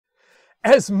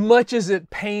As much as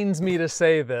it pains me to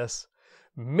say this,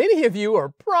 many of you are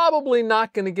probably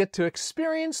not going to get to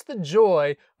experience the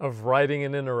joy of writing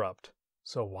an interrupt.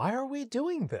 So why are we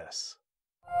doing this?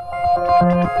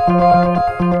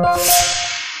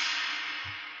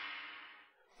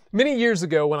 Many years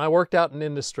ago, when I worked out in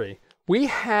industry, we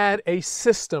had a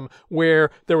system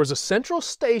where there was a central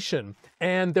station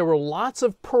and there were lots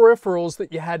of peripherals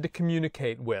that you had to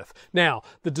communicate with. Now,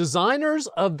 the designers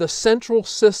of the central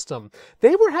system,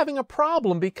 they were having a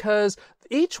problem because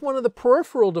each one of the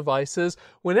peripheral devices,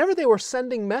 whenever they were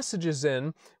sending messages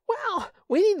in, well,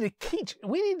 we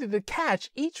needed to catch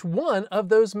each one of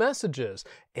those messages.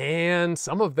 And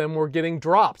some of them were getting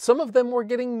dropped. Some of them were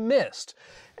getting missed.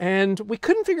 And we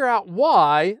couldn't figure out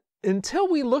why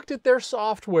until we looked at their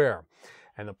software.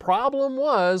 And the problem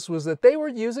was that they were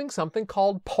using something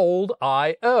called Polled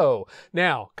I/O.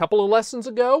 Now, a couple of lessons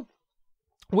ago,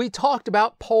 we talked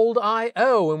about Polled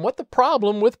I/O and what the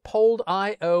problem with Polled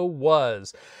I/O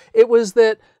was. It was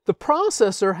that the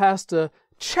processor has to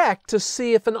check to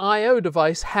see if an I/O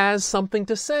device has something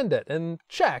to send it, and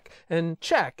check and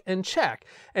check and check.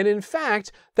 And in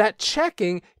fact, that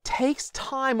checking takes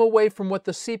time away from what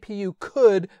the CPU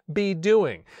could be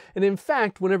doing. And in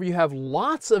fact, whenever you have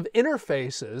lots of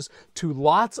interfaces to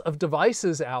lots of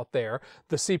devices out there,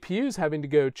 the CPU's having to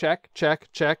go check, check,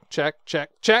 check, check, check,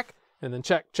 check, and then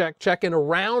check, check, check in a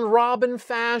round-robin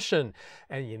fashion.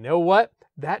 And you know what?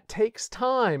 That takes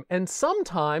time, and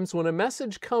sometimes when a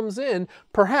message comes in,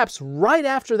 perhaps right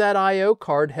after that I/O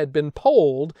card had been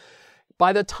polled,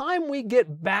 by the time we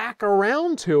get back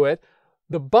around to it,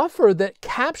 the buffer that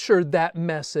captured that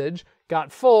message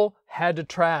got full, had to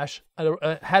trash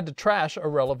a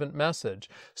relevant message.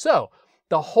 So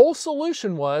the whole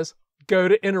solution was go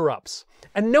to interrupts.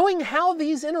 And knowing how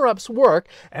these interrupts work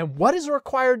and what is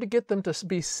required to get them to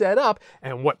be set up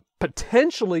and what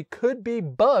potentially could be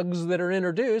bugs that are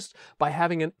introduced by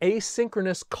having an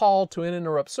asynchronous call to an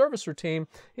interrupt service routine,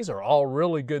 these are all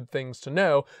really good things to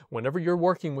know whenever you're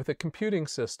working with a computing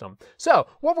system. So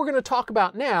what we're going to talk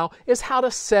about now is how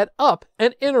to set up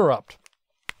an interrupt.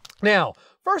 Now,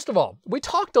 first of all, we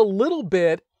talked a little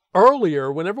bit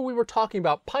earlier, whenever we were talking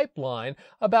about pipelining,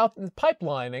 about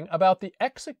the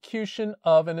execution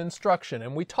of an instruction.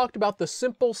 And we talked about the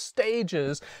simple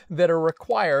stages that are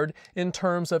required in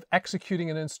terms of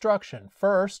executing an instruction.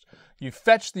 First, you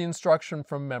fetch the instruction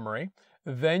from memory.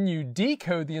 Then you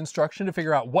decode the instruction to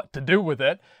figure out what to do with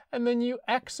it. And then you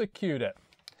execute it.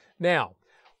 Now,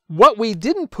 what we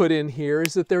didn't put in here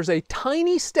is that there's a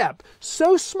tiny step,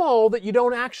 so small that you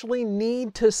don't actually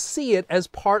need to see it as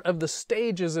part of the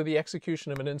stages of the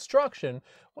execution of an instruction.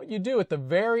 What you do at the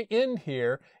very end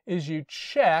here is you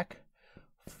check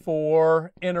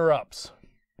for interrupts.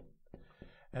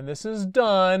 And this is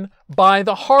done by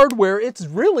the hardware. It's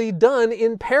really done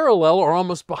in parallel or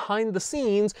almost behind the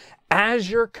scenes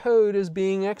as your code is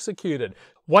being executed.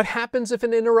 What happens if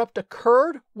an interrupt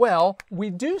occurred? Well, we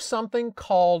do something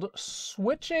called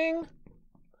switching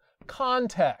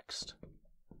context.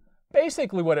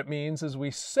 Basically what it means is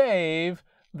we save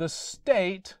the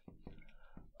state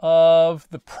of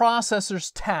the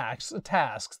processor's tasks.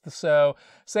 So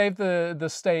save the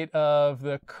state of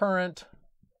the current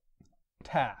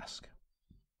task.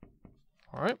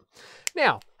 All right.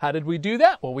 Now, how did we do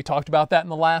that? Well, we talked about that in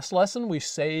the last lesson. We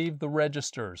saved the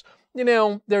registers. You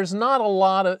know, there's not a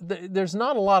lot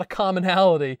of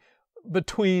commonality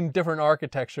between different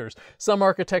architectures. Some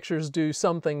architectures do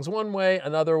some things one way,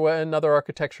 another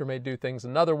architecture may do things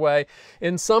another way.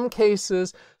 In some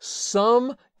cases,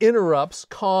 some interrupts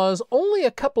cause only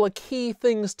a couple of key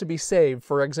things to be saved.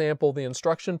 For example, the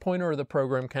instruction pointer or the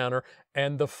program counter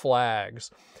and the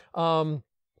flags.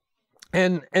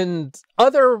 And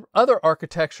other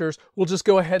architectures will just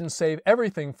go ahead and save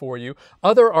everything for you.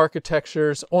 Other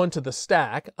architectures onto the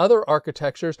stack, other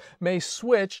architectures may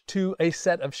switch to a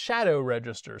set of shadow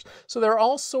registers. So there are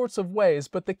all sorts of ways,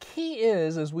 but the key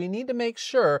is we need to make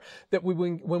sure that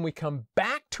when we come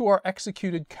back to our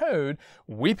executed code,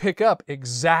 we pick up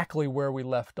exactly where we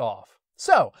left off.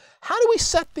 So how do we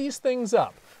set these things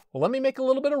up? Well, let me make a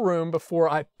little bit of room before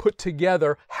I put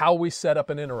together how we set up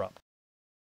an interrupt.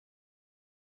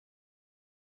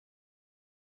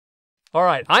 All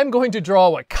right, I'm going to draw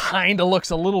what kind of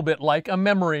looks a little bit like a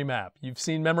memory map. You've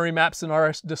seen memory maps in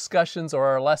our discussions or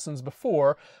our lessons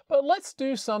before, but let's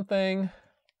do something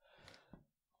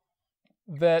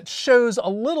that shows a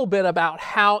little bit about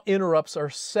how interrupts are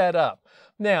set up.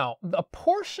 Now, a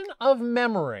portion of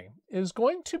memory is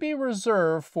going to be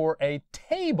reserved for a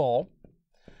table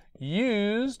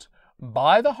used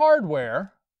by the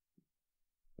hardware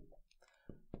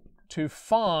to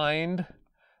find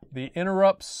the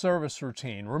interrupt service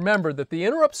routine. Remember that the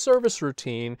interrupt service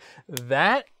routine,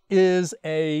 that is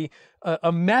a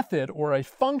method or a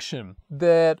function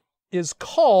that is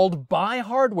called by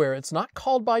hardware. It's not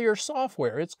called by your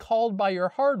software. It's called by your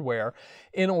hardware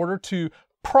in order to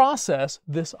process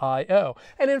this I/O.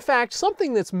 And in fact,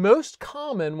 something that's most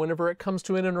common whenever it comes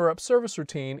to an interrupt service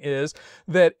routine is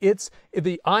that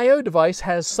the I/O device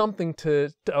has something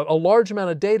a large amount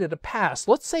of data to pass.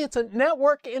 Let's say it's a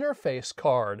network interface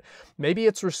card. Maybe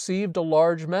it's received a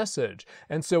large message,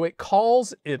 and so it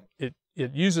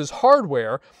uses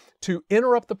hardware to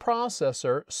interrupt the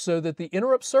processor so that the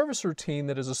interrupt service routine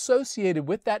that is associated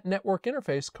with that network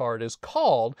interface card is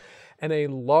called, and a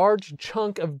large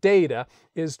chunk of data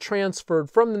is transferred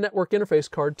from the network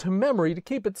interface card to memory to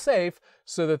keep it safe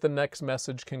so that the next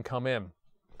message can come in.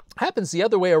 Happens the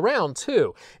other way around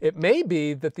too. It may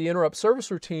be that the interrupt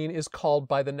service routine is called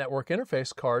by the network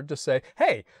interface card to say,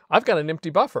 hey, I've got an empty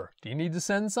buffer. Do you need to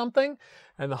send something?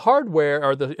 And the hardware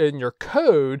or in your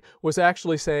code was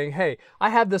actually saying, hey, I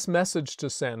have this message to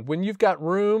send. When you've got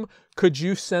room, could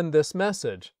you send this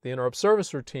message? The interrupt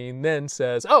service routine then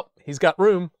says, oh, he's got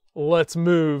room. Let's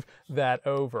move that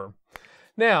over.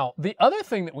 Now, the other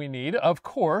thing that we need, of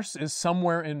course, is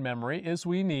somewhere in memory, is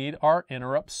we need our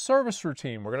interrupt service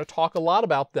routine. We're going to talk a lot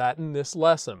about that in this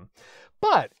lesson.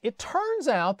 But it turns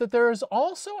out that there is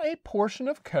also a portion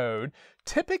of code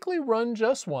typically run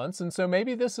just once, and so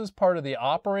maybe this is part of the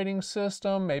operating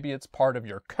system, maybe it's part of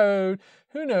your code,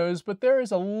 who knows, but there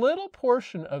is a little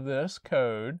portion of this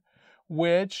code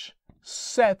which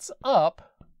sets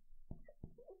up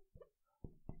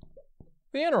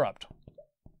the interrupt.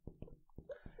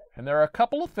 And there are a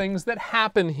couple of things that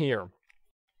happen here.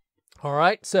 All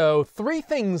right, so 3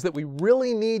 things that we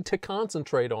really need to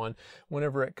concentrate on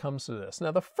whenever it comes to this.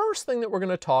 Now, the first thing that we're going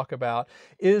to talk about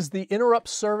is the interrupt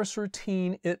service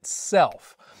routine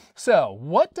itself. So,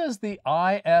 what does the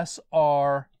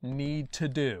ISR need to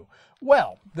do?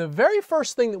 Well, the very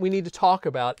first thing that we need to talk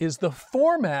about is the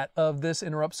format of this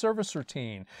interrupt service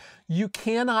routine. You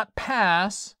cannot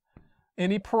pass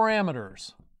any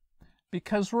parameters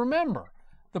because remember,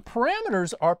 the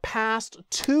parameters are passed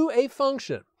to a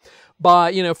function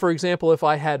by, for example, if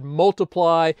I had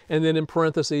multiply and then in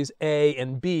parentheses A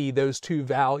and B, those 2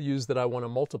 values that I want to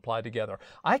multiply together.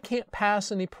 I can't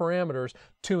pass any parameters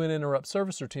to an interrupt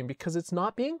service routine because it's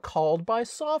not being called by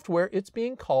software, it's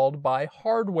being called by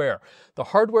hardware. The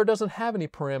hardware doesn't have any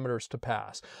parameters to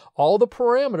pass. All the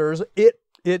parameters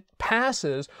it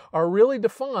passes are really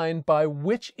defined by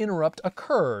which interrupt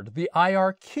occurred, the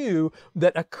IRQ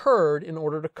that occurred in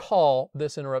order to call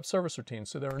this interrupt service routine.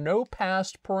 So there are no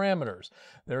passed parameters.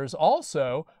 There is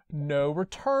also no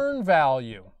return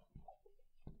value.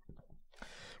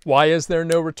 Why is there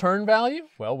no return value?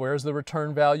 Well, where's the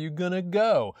return value going to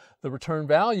go? The return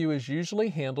value is usually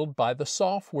handled by the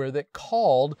software that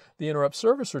called the interrupt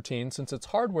service routine. Since it's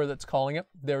hardware that's calling it,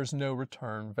 there's no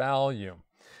return value.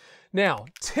 Now,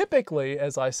 typically,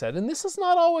 as I said, and this is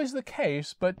not always the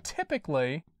case, but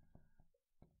typically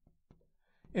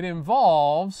it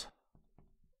involves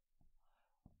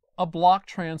a block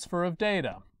transfer of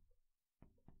data.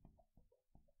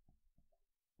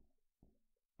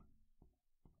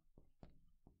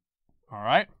 All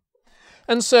right.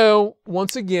 And so,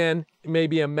 once again,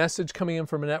 maybe a message coming in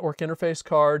from a network interface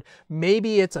card.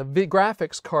 Maybe it's a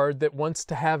graphics card that wants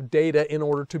to have data in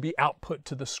order to be output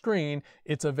to the screen.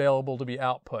 It's available to be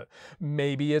output.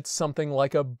 Maybe it's something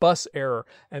like a bus error,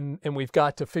 and we've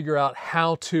got to figure out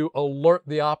how to alert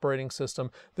the operating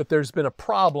system that there's been a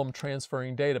problem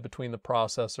transferring data between the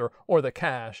processor or the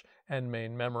cache and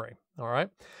main memory. All right.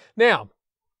 Now,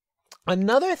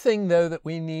 another thing, though, that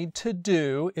we need to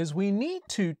do is we need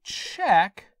to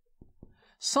check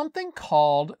something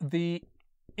called the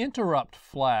interrupt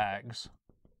flags.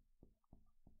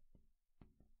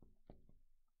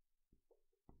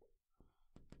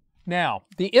 Now,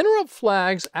 the interrupt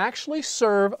flags actually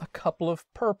serve a couple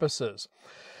of purposes.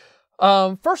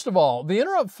 First of all, the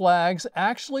interrupt flags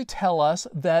actually tell us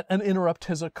that an interrupt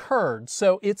has occurred.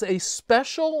 So it's a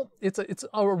special, it's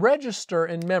a register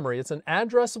in memory. It's an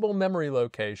addressable memory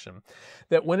location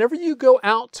that whenever you go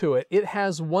out to it, it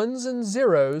has 1s and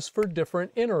 0s for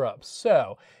different interrupts.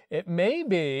 So it may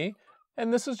be,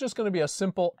 and this is just going to be a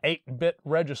simple 8-bit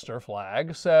register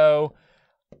flag. So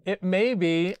it may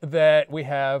be that we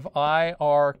have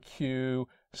IRQ7,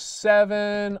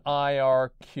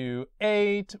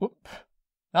 IRQ8,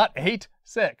 not 8,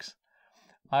 6.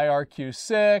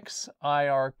 IRQ6,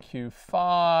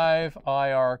 IRQ5,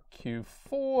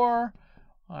 IRQ4,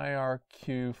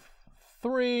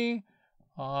 IRQ3,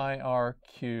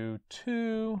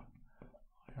 IRQ2,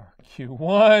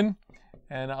 IRQ1,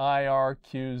 and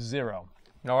IRQ0.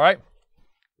 All right?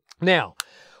 Now,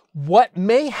 what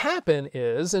may happen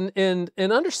is, and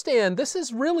understand this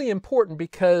is really important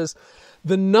because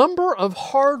the number of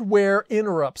hardware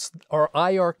interrupts or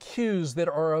IRQs that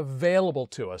are available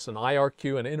to us, an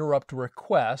IRQ, an interrupt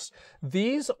request,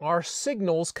 these are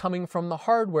signals coming from the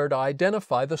hardware to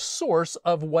identify the source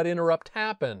of what interrupt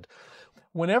happened.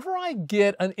 Whenever I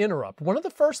get an interrupt, one of the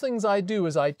first things I do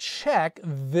is I check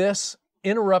this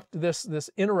interrupt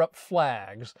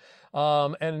flags.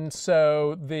 And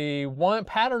so the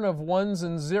pattern of ones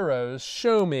and zeros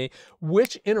show me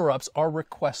which interrupts are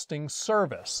requesting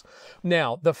service.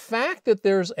 Now, the fact that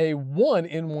there's a 1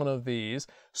 in one of these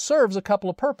serves a couple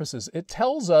of purposes. It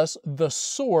tells us the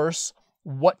source,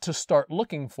 what to start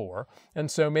looking for. And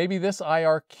so maybe this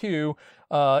IRQ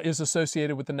is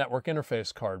associated with the network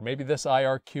interface card. Maybe this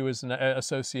IRQ is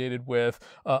associated with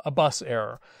a bus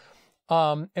error.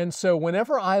 And so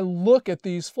whenever I look at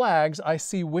these flags, I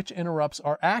see which interrupts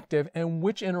are active and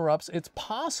which interrupts it's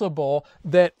possible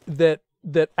that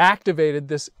activated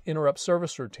this interrupt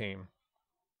service routine.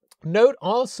 Note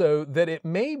also that it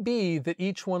may be that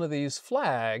each one of these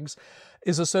flags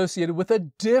is associated with a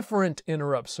different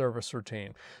interrupt service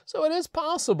routine. So it is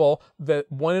possible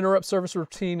that one interrupt service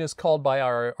routine is called by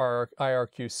our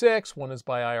IRQ6, one is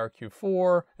by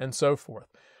IRQ4, and so forth.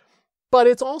 But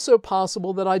it's also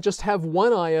possible that I just have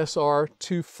one ISR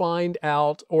to find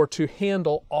out or to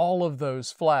handle all of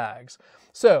those flags.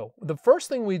 So the first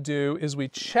thing we do is we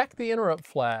check the interrupt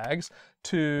flags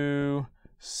to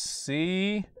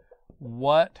see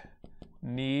what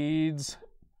needs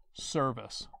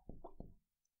service.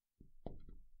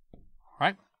 All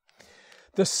right.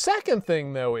 The second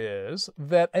thing, though, is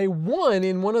that a 1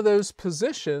 in one of those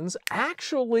positions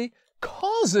actually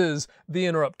causes the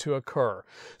interrupt to occur.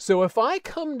 So if I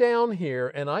come down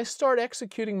here and I start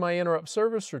executing my interrupt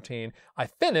service routine, I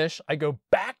finish, I go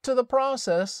back to the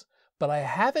process, but I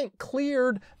haven't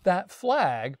cleared that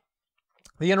flag,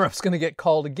 the interrupt's going to get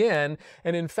called again.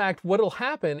 And in fact, what'll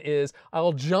happen is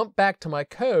I'll jump back to my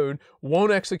code,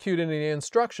 won't execute any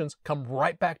instructions, come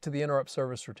right back to the interrupt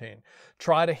service routine.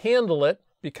 Try to handle it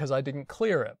because I didn't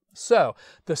clear it. So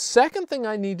the second thing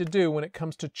I need to do when it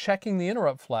comes to checking the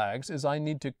interrupt flags is I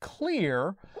need to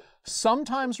clear,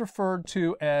 sometimes referred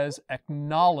to as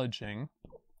acknowledging,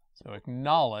 so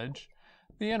acknowledge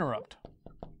the interrupt.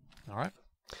 All right.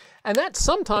 And that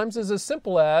sometimes is as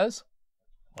simple as,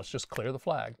 let's just clear the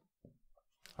flag.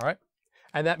 All right.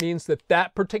 And that means that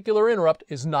that particular interrupt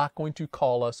is not going to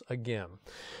call us again.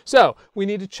 So we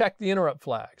need to check the interrupt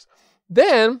flags.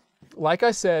 Then, like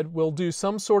I said, we'll do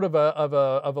some sort of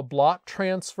a block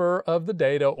transfer of the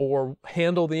data or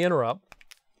handle the interrupt.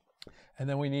 And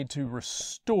then we need to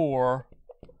restore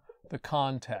the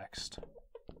context.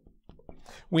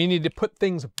 We need to put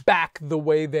things back the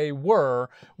way they were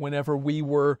whenever we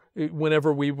were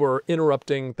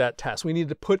interrupting that task. We need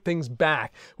to put things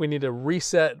back. We need to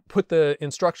reset, put the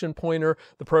instruction pointer,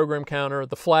 the program counter,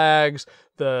 the flags,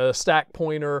 the stack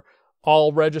pointer,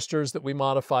 all registers that we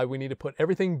modify. We need to put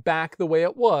everything back the way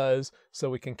it was so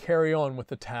we can carry on with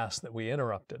the task that we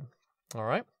interrupted. All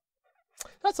right?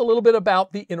 That's a little bit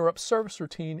about the interrupt service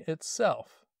routine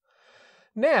itself.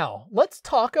 Now, let's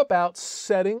talk about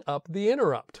setting up the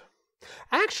interrupt.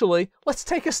 Actually, let's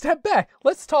take a step back.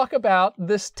 Let's talk about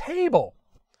this table.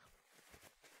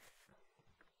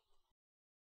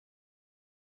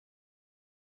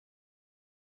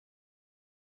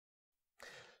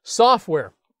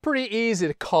 Software, pretty easy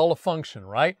to call a function,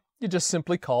 right? You just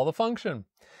simply call the function.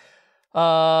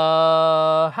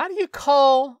 How do you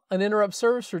call an interrupt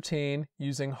service routine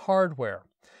using hardware?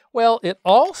 Well, it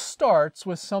all starts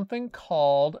with something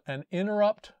called an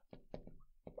interrupt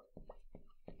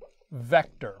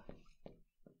vector.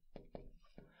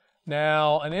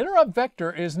 Now, an interrupt vector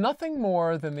is nothing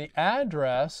more than the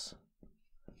address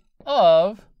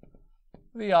of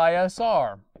the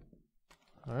ISR.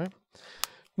 All right.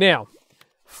 Now,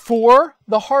 for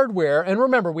the hardware, and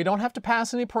remember, we don't have to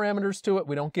pass any parameters to it.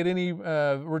 We don't get any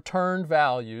returned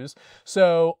values.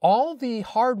 So all the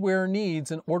hardware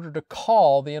needs in order to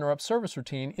call the interrupt service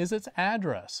routine is its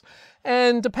address.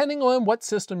 And depending on what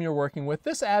system you're working with,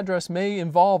 this address may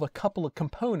involve a couple of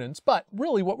components, but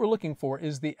really what we're looking for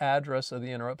is the address of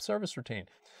the interrupt service routine.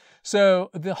 So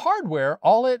the hardware,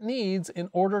 all it needs in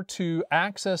order to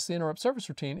access the interrupt service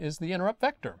routine is the interrupt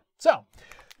vector. So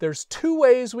there's two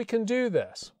ways we can do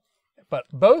this, but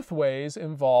both ways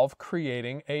involve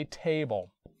creating a table.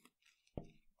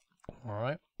 All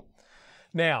right.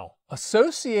 Now,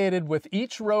 associated with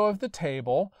each row of the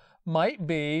table might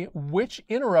be which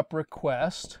interrupt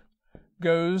request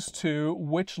goes to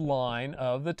which line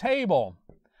of the table.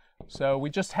 So we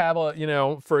just have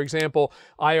a, for example,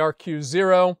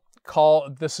 IRQ0,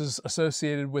 this is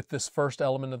associated with this first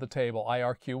element of the table.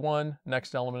 IRQ1,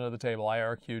 next element of the table.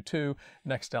 IRQ2,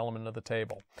 next element of the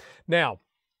table. Now,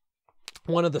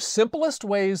 one of the simplest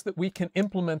ways that we can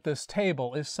implement this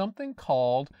table is something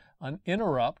called an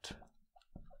interrupt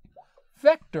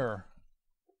vector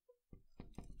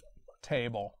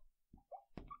table.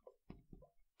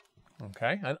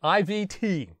 Okay, an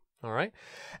IVT, all right?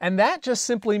 And that just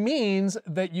simply means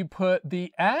that you put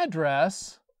the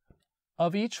address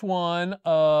of each one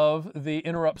of the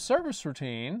interrupt service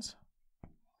routines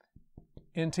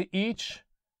into each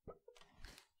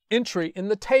entry in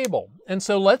the table. And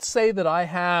so let's say that I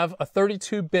have a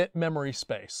 32-bit memory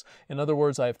space. In other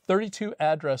words, I have 32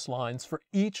 address lines for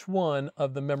each one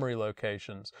of the memory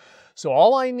locations. So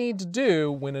all I need to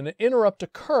do when an interrupt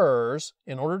occurs,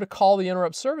 in order to call the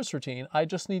interrupt service routine, I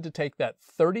just need to take that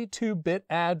 32-bit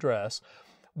address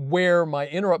where my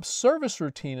interrupt service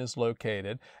routine is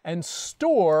located and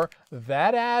store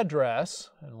that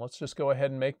address. And let's just go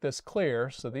ahead and make this clear.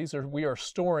 So we are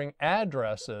storing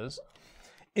addresses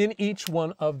in each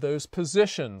one of those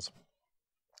positions.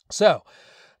 So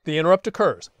the interrupt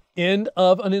occurs. End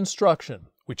of an instruction.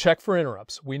 We check for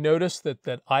interrupts. We notice that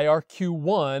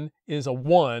IRQ1 is a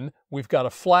 1. We've got a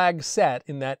flag set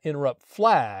in that interrupt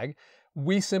flag.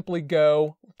 We simply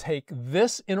go take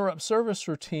this interrupt service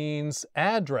routine's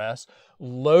address,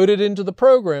 load it into the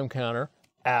program counter,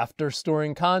 after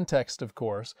storing context, of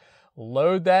course,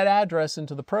 load that address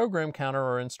into the program counter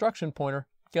or instruction pointer.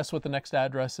 Guess what the next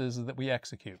address is that we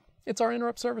execute? It's our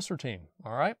interrupt service routine,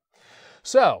 all right?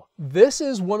 So this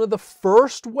is one of the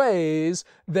first ways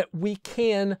that we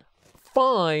can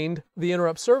find the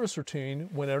interrupt service routine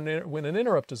when an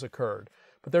interrupt has occurred.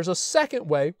 But there's a second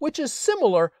way, which is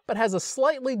similar, but has a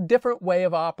slightly different way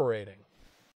of operating.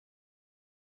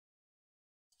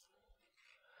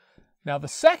 Now the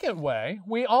second way,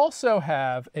 we also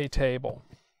have a table,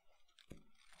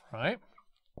 right?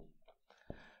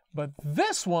 But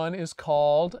this one is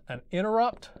called an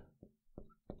interrupt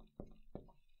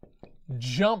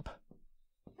jump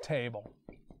table.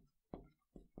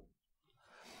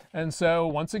 And so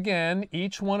once again,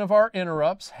 each one of our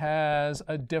interrupts has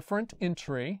a different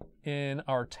entry in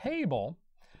our table,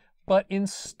 but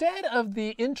instead of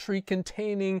the entry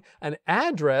containing an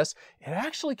address, it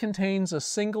actually contains a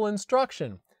single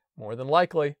instruction, more than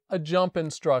likely a jump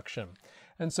instruction.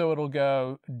 And so it'll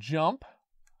go jump.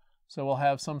 So we'll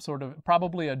have some sort of,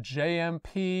 probably a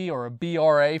JMP or a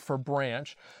BRA for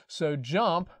branch. So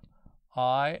jump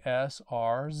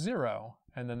ISR0.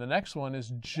 And then the next one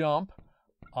is jump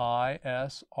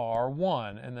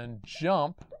ISR1. And then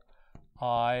jump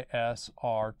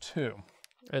ISR2.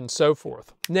 And so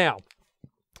forth. Now,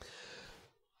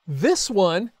 this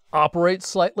one operates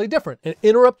slightly different. An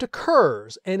interrupt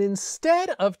occurs, and instead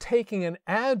of taking an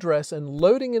address and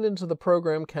loading it into the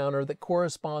program counter that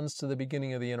corresponds to the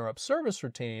beginning of the interrupt service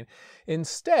routine,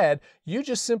 instead, you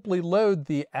just simply load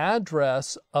the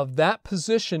address of that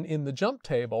position in the jump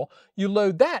table, you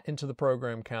load that into the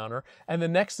program counter, and the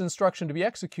next instruction to be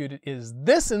executed is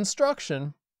this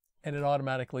instruction, and it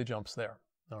automatically jumps there,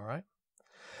 all right?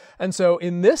 And so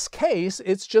in this case,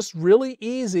 it's just really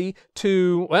easy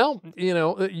to, well,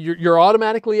 you're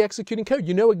automatically executing code.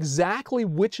 You know exactly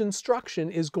which instruction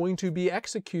is going to be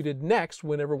executed next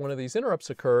whenever one of these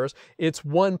interrupts occurs. It's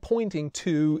one pointing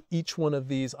to each one of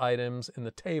these items in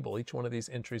the table, each one of these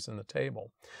entries in the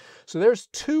table. So there's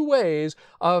two ways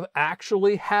of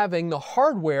actually having the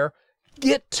hardware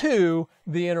get to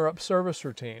the interrupt service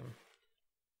routine.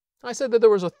 I said that there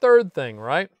was a third thing,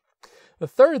 right? The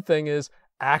third thing is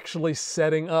actually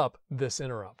setting up this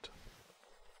interrupt.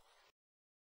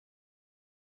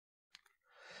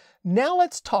 Now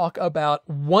let's talk about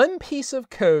one piece of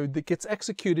code that gets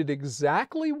executed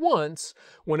exactly once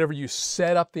whenever you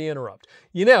set up the interrupt.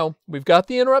 You know, we've got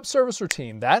the interrupt service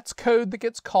routine. That's code that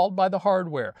gets called by the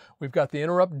hardware. We've got the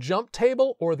interrupt jump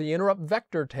table or the interrupt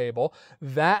vector table.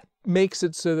 That makes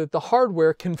it so that the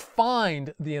hardware can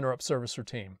find the interrupt service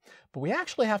routine. But we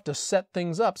actually have to set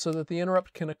things up so that the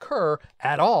interrupt can occur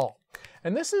at all.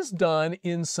 And this is done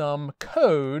in some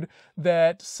code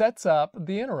that sets up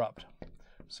the interrupt.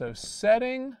 So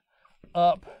setting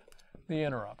up the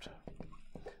interrupt.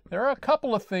 There are a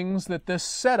couple of things that this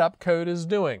setup code is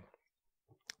doing.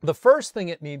 The first thing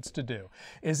it needs to do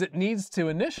is it needs to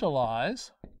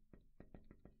initialize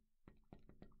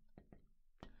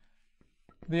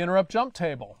the interrupt jump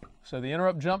table. So the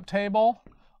interrupt jump table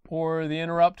or the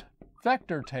interrupt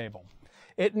vector table.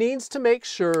 It needs to make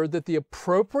sure that the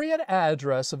appropriate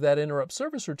address of that interrupt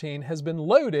service routine has been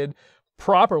loaded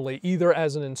properly, either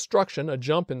as an instruction, a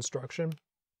jump instruction,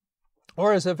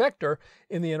 or as a vector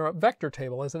in the interrupt vector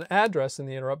table, as an address in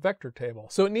the interrupt vector table.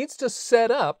 So it needs to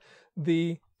set up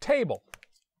the table.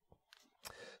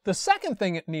 The second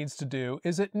thing it needs to do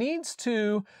is it needs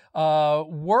to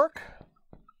work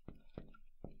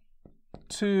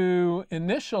to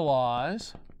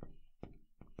initialize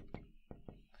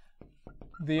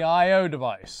the I/O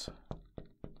device.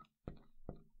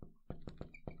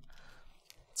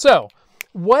 So,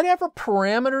 whatever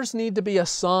parameters need to be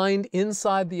assigned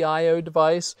inside the I/O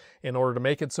device in order to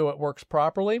make it so it works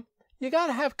properly, you got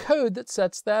to have code that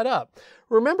sets that up.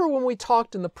 Remember when we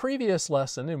talked in the previous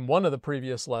lesson, in one of the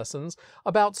previous lessons,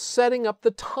 about setting up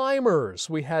the timers.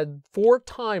 We had 4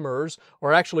 timers,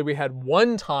 or actually we had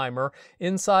 1 timer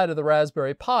inside of the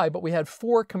Raspberry Pi, but we had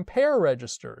 4 compare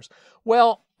registers.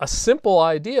 Well, a simple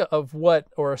idea of what,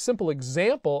 or a simple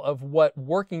example of what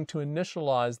working to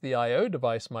initialize the I/O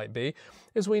device might be,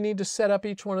 is we need to set up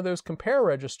each one of those compare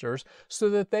registers so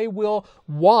that they will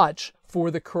watch for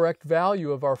the correct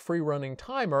value of our free-running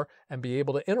timer and be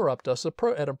able to interrupt us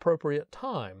at appropriate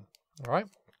time. All right.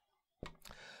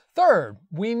 Third,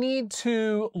 we need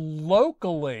to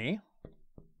locally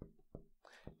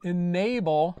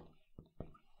enable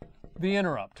the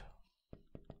interrupt.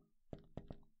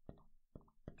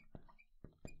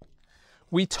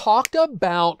 We talked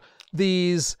about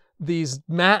these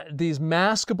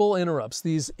maskable interrupts,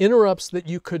 these interrupts that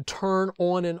you could turn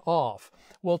on and off.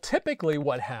 Well, typically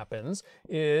what happens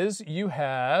is you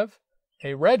have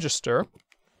a register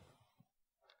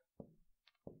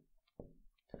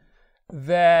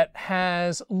that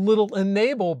has little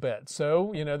enable bits.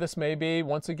 So, this may be,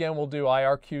 once again, we'll do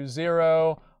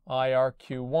IRQ0,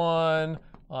 IRQ1,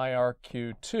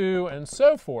 IRQ2, and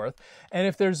so forth. And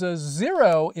if there's a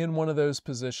 0 in one of those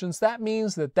positions, that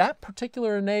means that that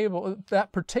particular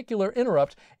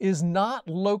interrupt is not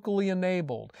locally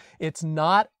enabled.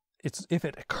 If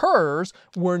it occurs,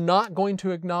 we're not going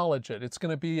to acknowledge it. It's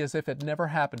going to be as if it never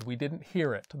happened. We didn't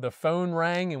hear it. The phone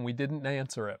rang and we didn't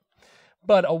answer it.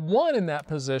 But a 1 in that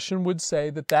position would say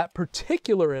that that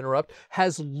particular interrupt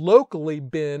has locally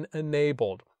been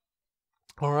enabled.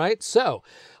 All right, so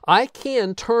I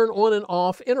can turn on and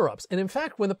off interrupts. And in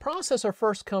fact, when the processor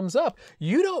first comes up,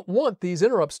 you don't want these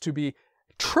interrupts to be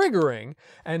triggering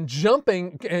and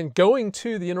jumping and going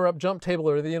to the interrupt jump table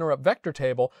or the interrupt vector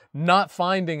table, not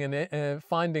finding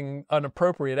an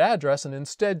appropriate address, and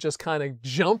instead just kind of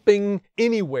jumping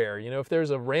anywhere. If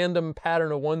there's a random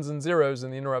pattern of 1s and 0s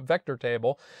in the interrupt vector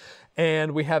table,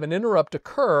 and we have an interrupt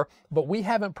occur, but we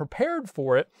haven't prepared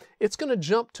for it, it's going to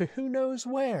jump to who knows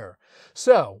where.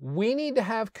 So we need to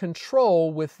have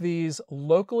control with these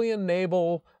locally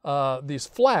enable, these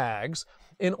flags,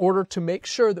 in order to make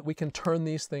sure that we can turn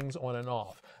these things on and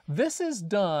off. This is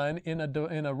done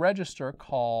in a register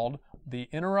called the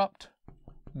interrupt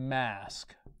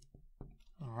mask.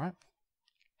 All right.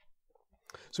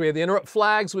 So we have the interrupt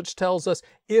flags, which tells us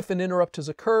if an interrupt has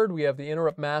occurred. We have the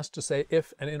interrupt mask to say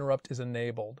if an interrupt is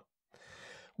enabled.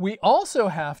 We also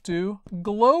have to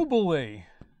globally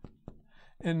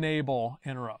enable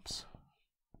interrupts.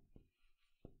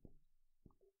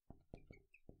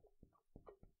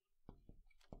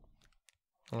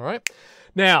 All right.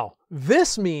 Now,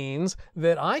 this means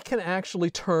that I can actually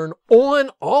turn on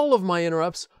all of my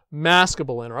interrupts,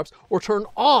 maskable interrupts, or turn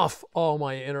off all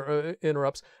my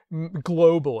interrupts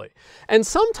globally. And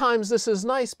sometimes this is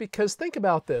nice because think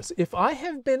about this. If I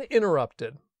have been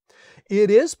interrupted,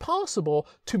 it is possible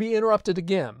to be interrupted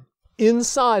again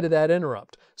inside of that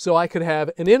interrupt. So I could have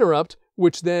an interrupt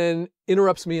which then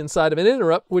interrupts me inside of an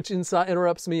interrupt, which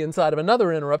interrupts me inside of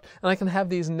another interrupt, and I can have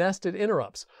these nested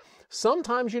interrupts.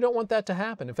 Sometimes you don't want that to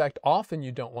happen. In fact, often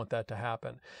you don't want that to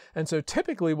happen. And so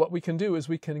typically what we can do is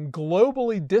we can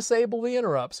globally disable the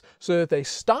interrupts so that they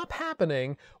stop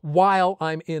happening while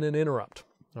I'm in an interrupt.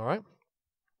 All right?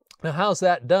 Now, how's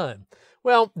that done?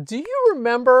 Well, do you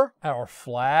remember our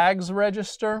flags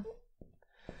register?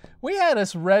 We had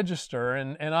this register,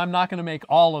 and I'm not going to make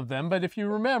all of them, but if you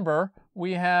remember,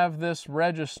 we have this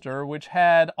register which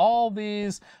had all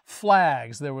these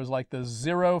flags. There was like the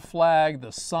 0 flag,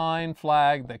 the sign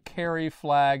flag, the carry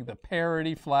flag, the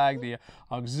parity flag, the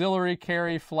auxiliary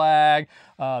carry flag,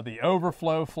 the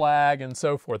overflow flag, and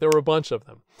so forth. There were a bunch of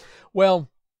them. Well,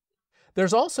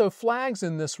 there's also flags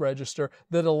in this register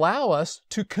that allow us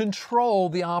to control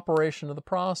the operation of the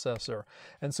processor.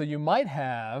 And so you might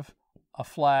have a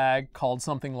flag called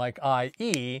something like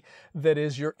IE that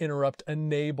is your interrupt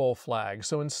enable flag.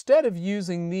 So instead of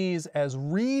using these as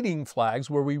reading flags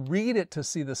where we read it to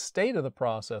see the state of the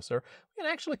processor, we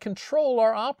can actually control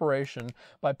our operation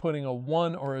by putting a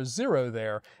 1 or a 0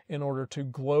 there in order to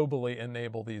globally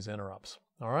enable these interrupts.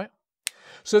 All right?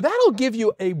 So that'll give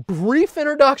you a brief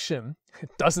introduction.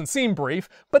 It doesn't seem brief,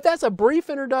 but that's a brief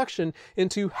introduction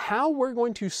into how we're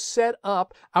going to set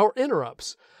up our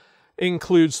interrupts. It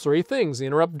includes three things: the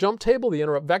interrupt jump table, the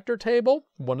interrupt vector table,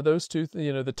 one of those two,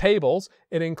 the tables.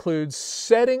 It includes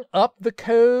setting up the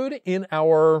code in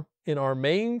our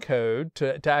main code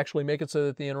to actually make it so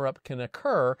that the interrupt can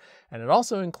occur. And it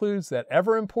also includes that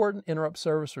ever important interrupt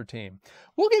service routine.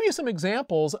 We'll give you some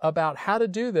examples about how to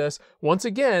do this, once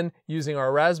again, using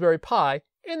our Raspberry Pi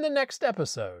in the next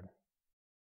episode.